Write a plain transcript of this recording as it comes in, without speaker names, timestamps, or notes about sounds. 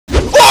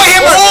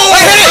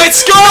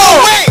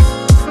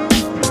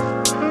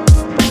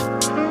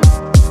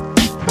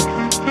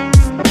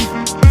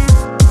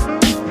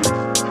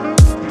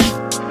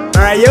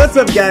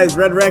What's up guys,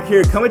 Red Wreck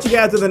here, coming to you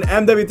guys with an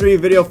MW3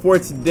 video for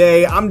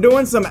today. I'm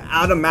doing some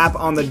out of map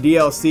on the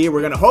DLC.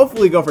 We're gonna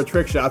hopefully go for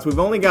trick shots. We've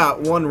only got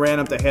one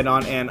random to hit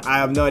on and I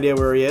have no idea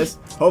where he is.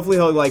 Hopefully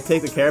he'll like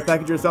take the care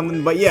package or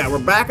something. But yeah,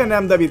 we're back on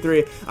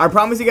MW3. I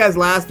promised you guys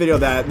last video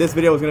that this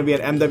video was gonna be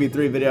an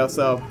MW3 video,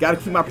 so gotta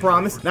keep my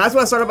promise. Now that's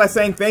why I started by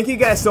saying thank you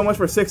guys so much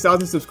for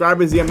 6,000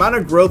 subscribers. The amount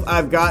of growth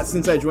I've got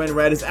since I joined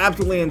Red is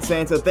absolutely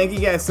insane, so thank you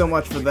guys so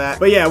much for that.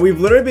 But yeah, we've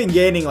literally been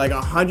gaining like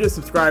 100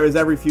 subscribers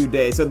every few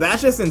days, so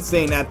that's just insane.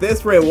 At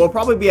this rate, we'll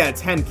probably be at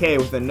 10K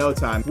within no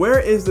time. Where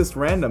is this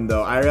random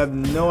though? I have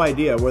no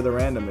idea where the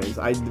random is.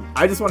 I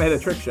just want to hit a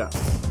trick shot.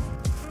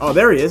 Oh,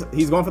 there he is.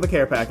 He's going for the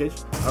care package.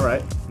 All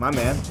right, my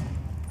man.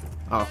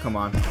 Oh, come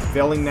on.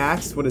 Failing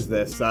Nax. What is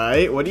this?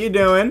 Alright, what are you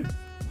doing?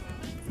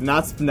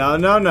 No.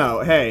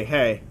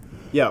 Hey.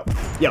 Yo.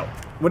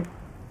 What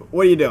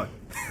are you doing?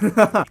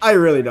 I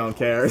really don't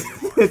care.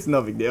 It's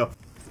no big deal.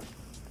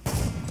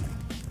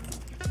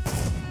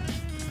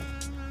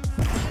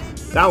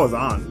 That was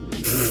on.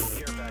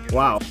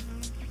 Wow.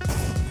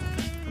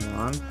 Come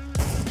on.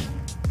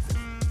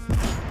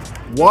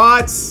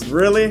 What?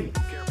 Really?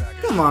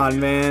 Come on,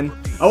 man.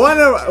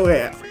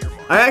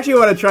 I actually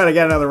want to try to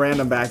get another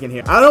random back in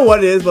here. I don't know what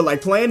it is, but like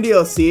playing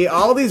DLC,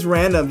 all these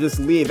random just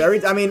leave.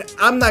 I mean,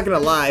 I'm not gonna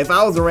lie. If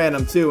I was a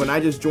random too, and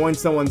I just joined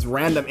someone's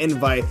random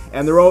invite,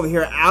 and they're over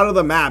here out of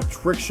the map,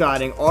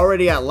 trick-shotting,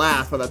 already at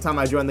last by the time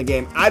I joined the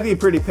game, I'd be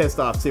pretty pissed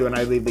off too, and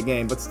I'd leave the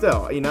game. But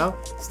still, you know,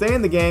 stay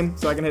in the game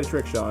so I can hit a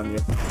trick shot on you.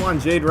 Come on,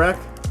 Jade Wreck.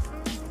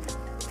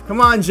 Come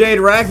on, Jade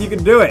Wreck, you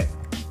can do it.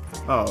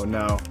 Oh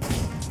no.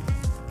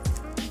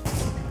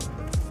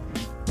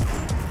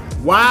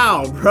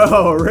 Wow,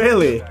 bro,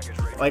 really?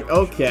 Like,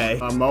 okay.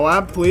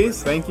 Moab,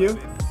 please, thank you.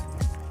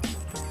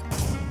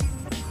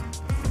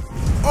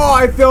 Oh,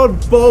 I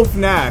failed both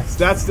Nax.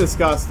 That's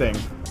disgusting.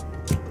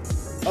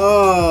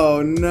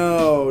 Oh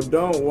no,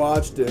 don't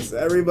watch this.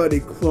 Everybody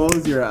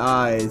close your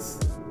eyes.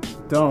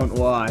 Don't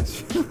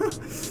watch.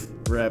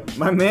 Rip.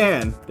 My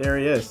man, there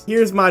he is.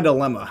 Here's my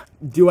dilemma.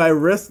 Do I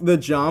risk the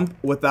jump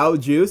without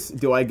juice?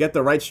 Do I get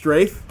the right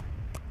strafe?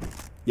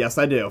 Yes,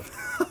 I do.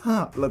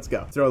 Let's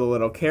go. Throw the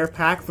little care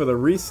pack for the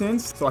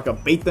recents so I can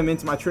bait them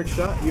into my trick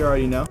shot. You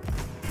already know.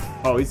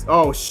 Oh,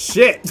 oh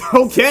shit.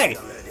 Okay.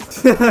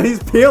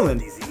 He's peeling.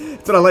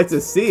 That's what I like to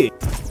see.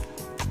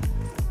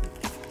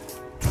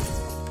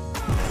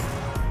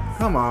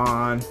 Come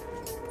on.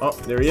 Oh,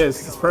 there he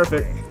is. It's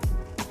perfect.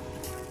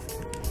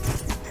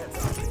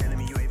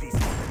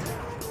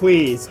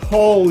 Please.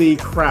 Holy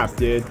crap,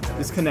 dude.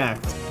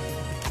 Disconnect.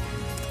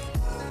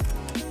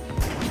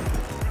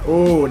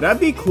 Oh,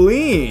 that'd be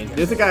clean.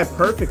 There's a guy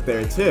perfect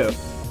there, too.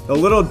 The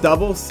little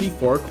double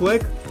C4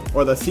 click,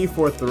 or the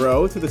C4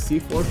 throw to the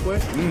C4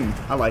 click.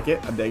 I like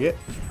it. I dig it.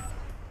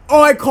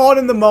 Oh, I called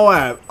in the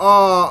Moab.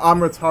 Oh, I'm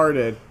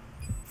retarded.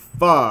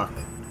 Fuck.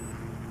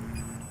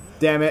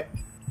 Damn it.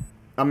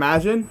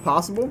 Imagine.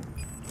 Possible?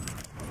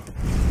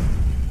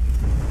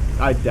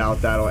 I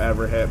doubt that'll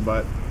ever hit,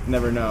 but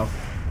never know.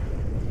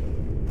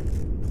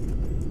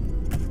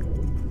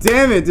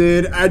 Damn it,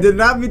 dude. I did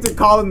not mean to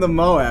call in the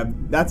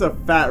Moab. That's a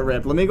fat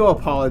rip. Let me go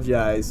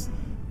apologize.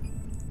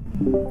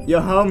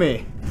 Yo,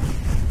 homie.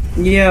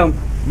 Yeah.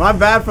 My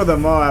bad for the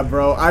Moab,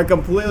 bro. I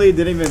completely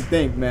didn't even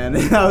think, man.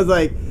 I was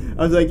like,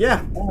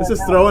 yeah, let's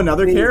just throw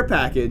another care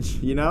package,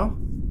 you know?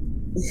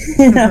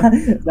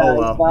 Oh,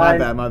 well. My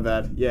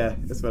bad. Yeah,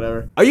 it's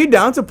whatever. Are you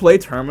down to play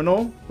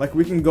Terminal? Like,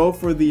 we can go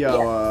for the,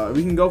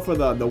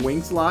 the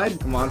wing slide.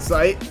 Come on,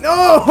 site.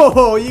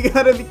 No! You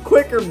gotta be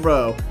quicker,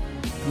 bro.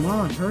 Come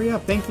on, hurry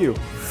up, thank you.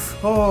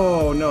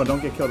 Oh, no,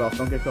 don't get killed off,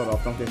 don't get killed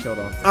off.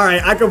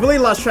 Alright, I completely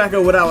lost track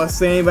of what I was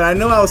saying, but I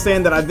know I was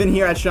saying that I've been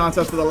here at Sean's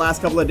house for the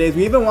last couple of days.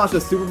 We even watched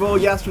the Super Bowl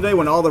yesterday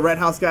when all the Red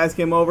House guys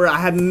came over. I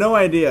had no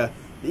idea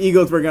the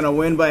Eagles were gonna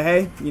win, but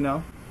hey, you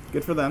know,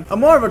 good for them.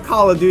 I'm more of a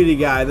Call of Duty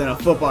guy than a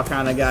football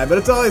kind of guy, but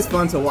it's always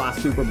fun to watch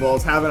Super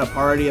Bowls, having a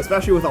party,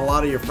 especially with a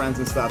lot of your friends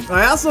and stuff.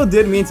 I also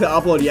did mean to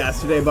upload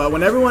yesterday, but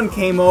when everyone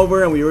came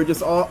over and we were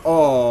just all,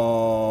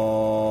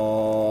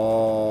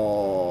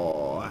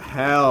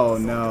 hell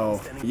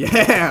no.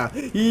 Yeah,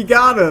 he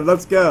got him.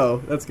 Let's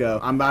go.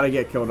 I'm about to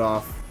get killed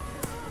off.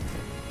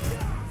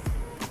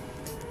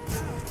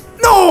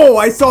 No,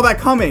 I saw that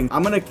coming.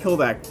 I'm gonna kill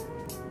that.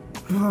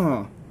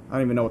 I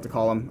don't even know what to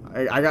call him.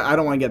 I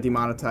don't want to get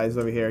demonetized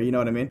over here. You know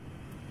what I mean?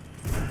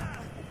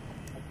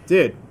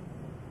 Dude,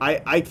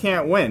 I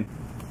can't win.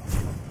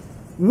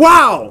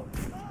 Wow.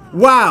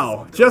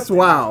 Wow, just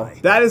wow.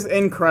 That is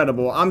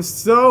incredible. I'm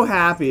so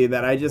happy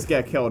that I just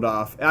get killed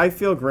off. I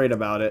feel great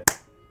about it.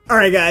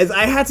 Alright guys,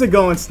 I had to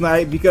go and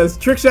snipe because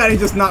trick-shotting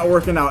just not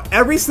working out.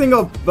 Every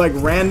single like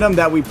random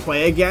that we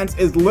play against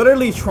is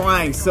literally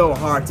trying so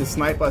hard to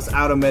snipe us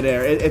out of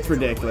midair. It's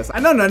ridiculous. I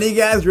know none of you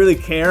guys really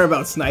care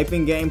about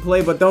sniping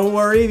gameplay, but don't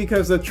worry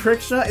because the trick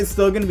shot is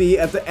still going to be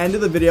at the end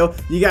of the video.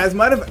 You guys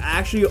might have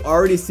actually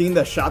already seen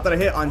the shot that I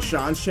hit on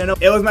Sean's channel.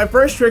 It was my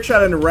first trick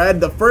shot in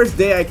Red. The first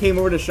day I came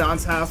over to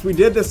Sean's house, we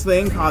did this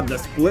thing called the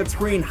split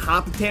screen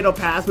hot potato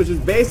pass, which is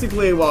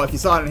basically, well, if you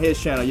saw it on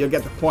his channel, you'll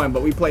get the point,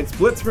 but we played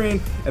split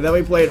screen and and then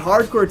we played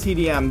hardcore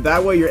TDM.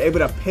 That way you're able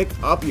to pick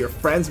up your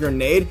friend's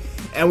grenade.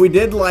 And we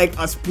did like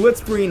a split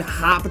screen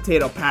hot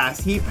potato pass.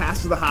 He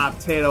passes the hot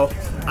potato,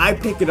 I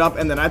pick it up,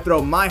 and then I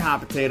throw my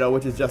hot potato,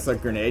 which is just a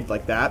grenade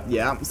like that.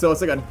 Yeah, so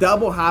it's like a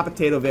double hot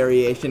potato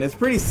variation. It's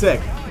pretty sick.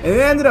 And it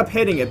ended up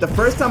hitting it. The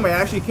first time I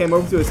actually came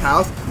over to his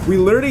house, we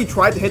literally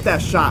tried to hit that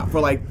shot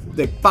for like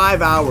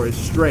 5 hours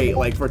straight,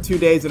 like for 2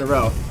 days in a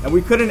row, and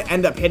we couldn't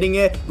end up hitting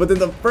it. But then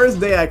the first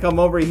day I come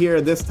over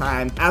here this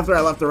time, after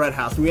I left the red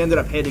house, we ended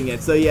up hitting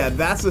it. So yeah,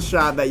 that's the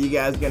shot that you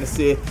guys are gonna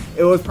see.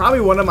 It was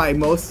probably one of my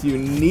most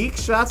unique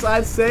shots,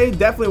 I'd say.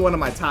 Definitely one of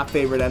my top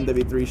favorite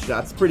MW3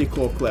 shots. Pretty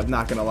cool clip,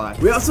 not gonna lie.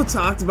 We also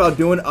talked about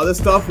doing other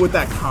stuff with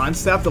that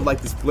concept of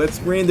like the split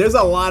screen. There's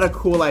a lot of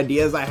cool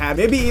ideas I have,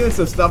 maybe even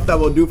some stuff that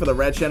we'll do for the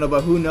red channel,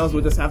 but who knows,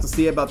 we'll just have to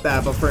see about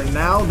that. But for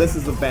now, this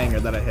is a banger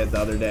that I hit the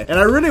other day, and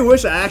I really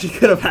wish I actually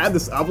could have had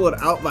this upload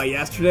out by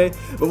yesterday,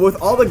 but with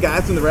all the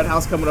guys from the red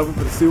house coming over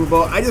for the Super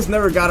Bowl, I just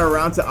never got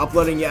around to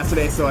uploading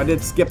yesterday, so I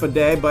did skip a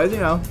day. But you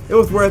know, it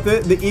was worth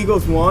it. The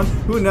Eagles won.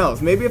 Who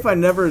knows, maybe if I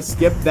never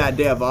skipped that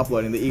day of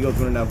uploading, the Eagles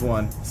wouldn't have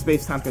won.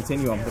 Space-time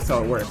continuum, that's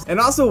how it works. And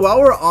also, while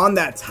we're on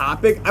that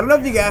topic, I don't know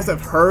if you guys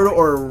have heard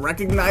or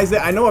recognized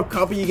it. I know a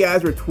couple of you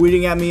guys were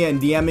tweeting at me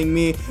and DMing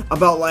me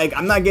about like,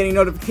 I'm not getting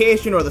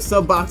notification, or the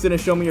sub box didn't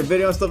show me your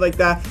video and stuff like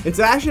that. It's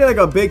actually like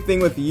a big thing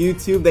with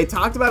YouTube. They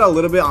talked about it a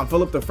little bit on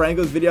Philip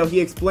DeFranco's video. He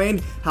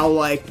explained how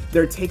like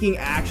they're taking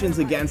actions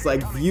against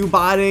like view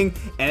botting,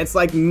 and it's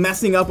like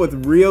messing up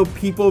with real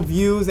people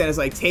views, and it's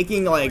like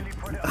taking like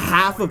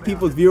half of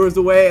people's viewers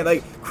away, and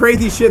like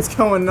crazy shit's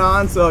going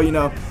on. So you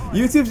know,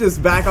 YouTube's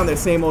just back on their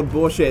same old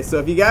bullshit. So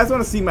if you guys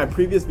want to see my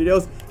previous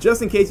videos,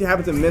 just in case you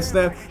happen to miss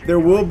them, there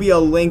will be a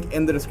link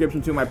in the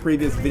description to my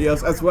previous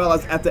videos, as well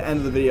as at the end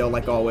of the video,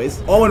 like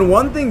always. Oh, and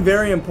one thing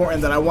very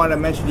important that I wanted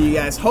to mention to you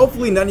guys,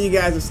 hopefully none of you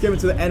guys are skipping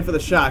to the end for the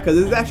shot, because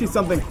this is actually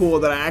something cool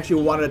that I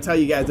actually wanted to tell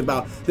you guys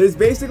about. There's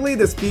basically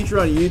this feature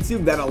on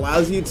YouTube that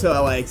allows you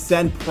to like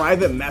send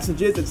private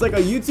messages. It's like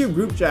a YouTube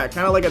group chat,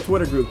 kind of like a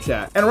Twitter group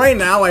chat. And right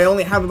now I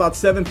only have about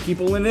 7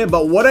 people in it,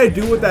 but what I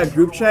do with that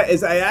group chat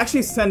is I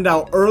actually send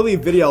out early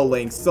video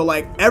links. So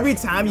like every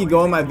time you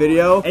go in my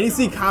video and you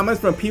see comments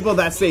from people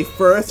that say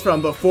first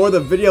from before the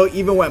video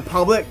even went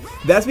public,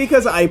 that's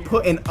because I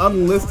put an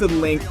unlisted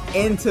link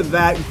into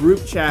that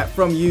group chat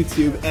from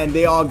YouTube and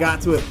they all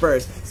got to it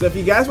first. So if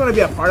you guys want to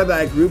be a part of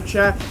that group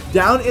chat,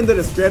 down in the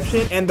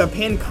description and the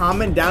pinned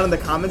comment down in the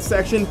comment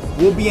section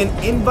will be an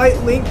invite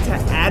link to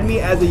add me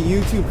as a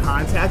YouTube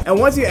contact. And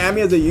once you add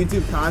me as a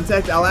YouTube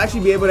contact, I'll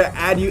actually be able to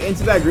add you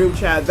into that group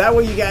chat. That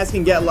way you guys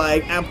can get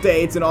like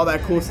updates and all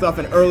that cool stuff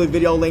and early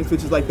video links,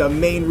 which is like the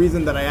main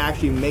reason that I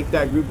actually make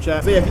that group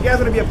chat. So yeah, if you guys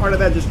want to be a part of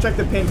that, just check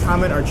the pinned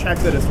comment or check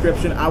the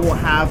description. I will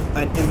have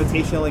an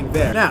invitation link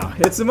there. Now,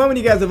 it's the moment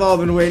you guys have all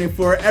been waiting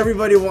for.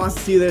 Everybody wants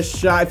to see this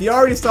shot. If you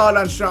already saw it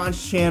on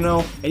Sean's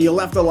channel and you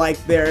left a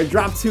like there,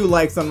 drop 2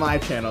 likes on my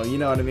channel. You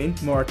know what I mean?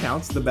 More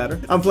accounts, the better.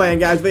 I'm playing,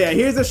 guys. But yeah,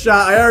 here's the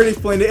shot. I already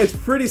explained it. It's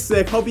pretty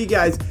sick. Hope you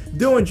guys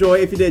do enjoy.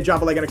 If you did,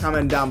 drop a like and a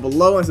comment down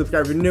below and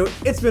subscribe if you're new.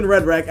 It's been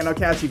Red Wreck, and I'll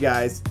catch you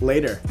guys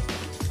later.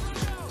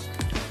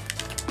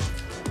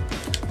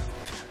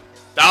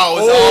 That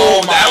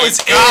was, that was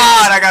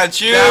God, I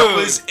got you. That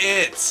was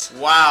it.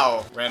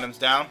 Wow. Random's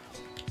down.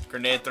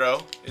 Grenade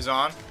throw is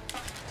on.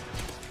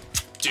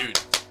 Dude,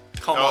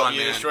 come on,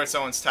 you man. destroyed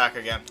someone's tack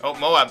again. Oh,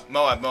 Moab.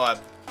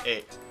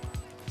 8,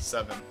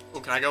 7. Oh,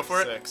 can I go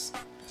for 6,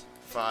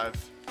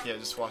 5. Yeah,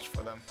 just watch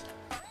for them.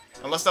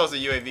 Unless that was a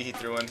UAV he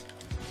threw in.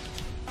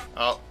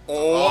 Oh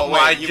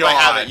my wait, you God.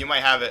 might have it. You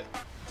might have it.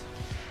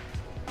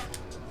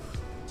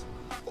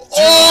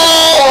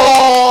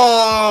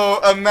 Oh!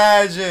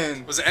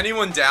 Imagine. Was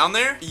anyone down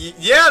there?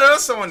 Yeah, there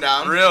was someone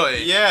down.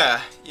 Really?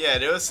 Yeah,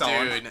 there was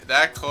someone. Dude,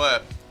 that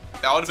clip.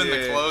 That would have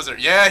been the closer.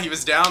 Yeah, he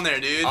was down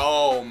there, dude.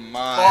 Oh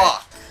my.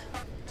 Fuck.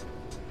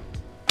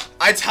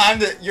 I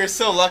timed it. You're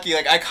so lucky.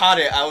 Like I caught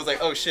it. I was like,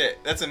 oh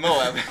shit, that's a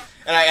Moab,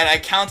 and I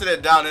counted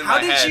it down in my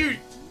head. How did you?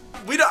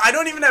 I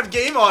don't even have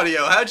game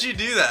audio. How'd you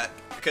do that?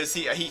 Because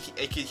he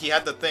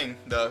had the thing.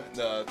 The.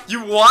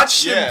 You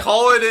watched him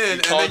call it in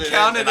and then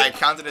counted it. And I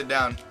counted it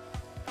down.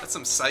 That's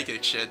some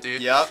psychic shit,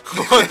 dude. Yep.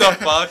 What the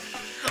fuck?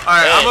 All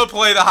right, I'm gonna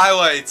play the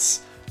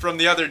highlights from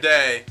the other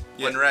day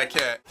when Rec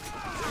hit.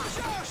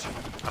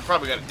 I'm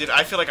probably gonna. Dude,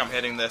 I feel like I'm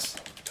hitting this.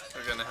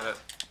 We're gonna hit it.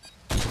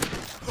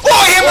 Oh,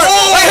 I hit it!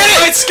 Oh, I hit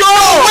it! let's go!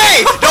 No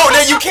way! No,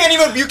 you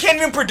can't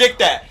even predict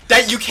that.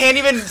 You can't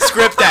even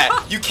script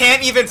that. You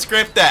can't even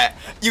script that.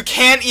 You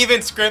can't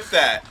even script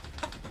that.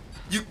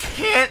 You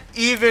can't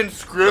even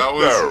script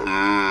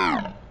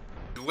that.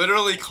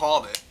 Literally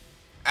called it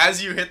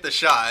as you hit the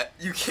shot.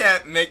 You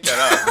can't make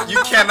that up.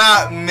 You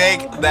cannot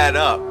make that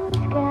up.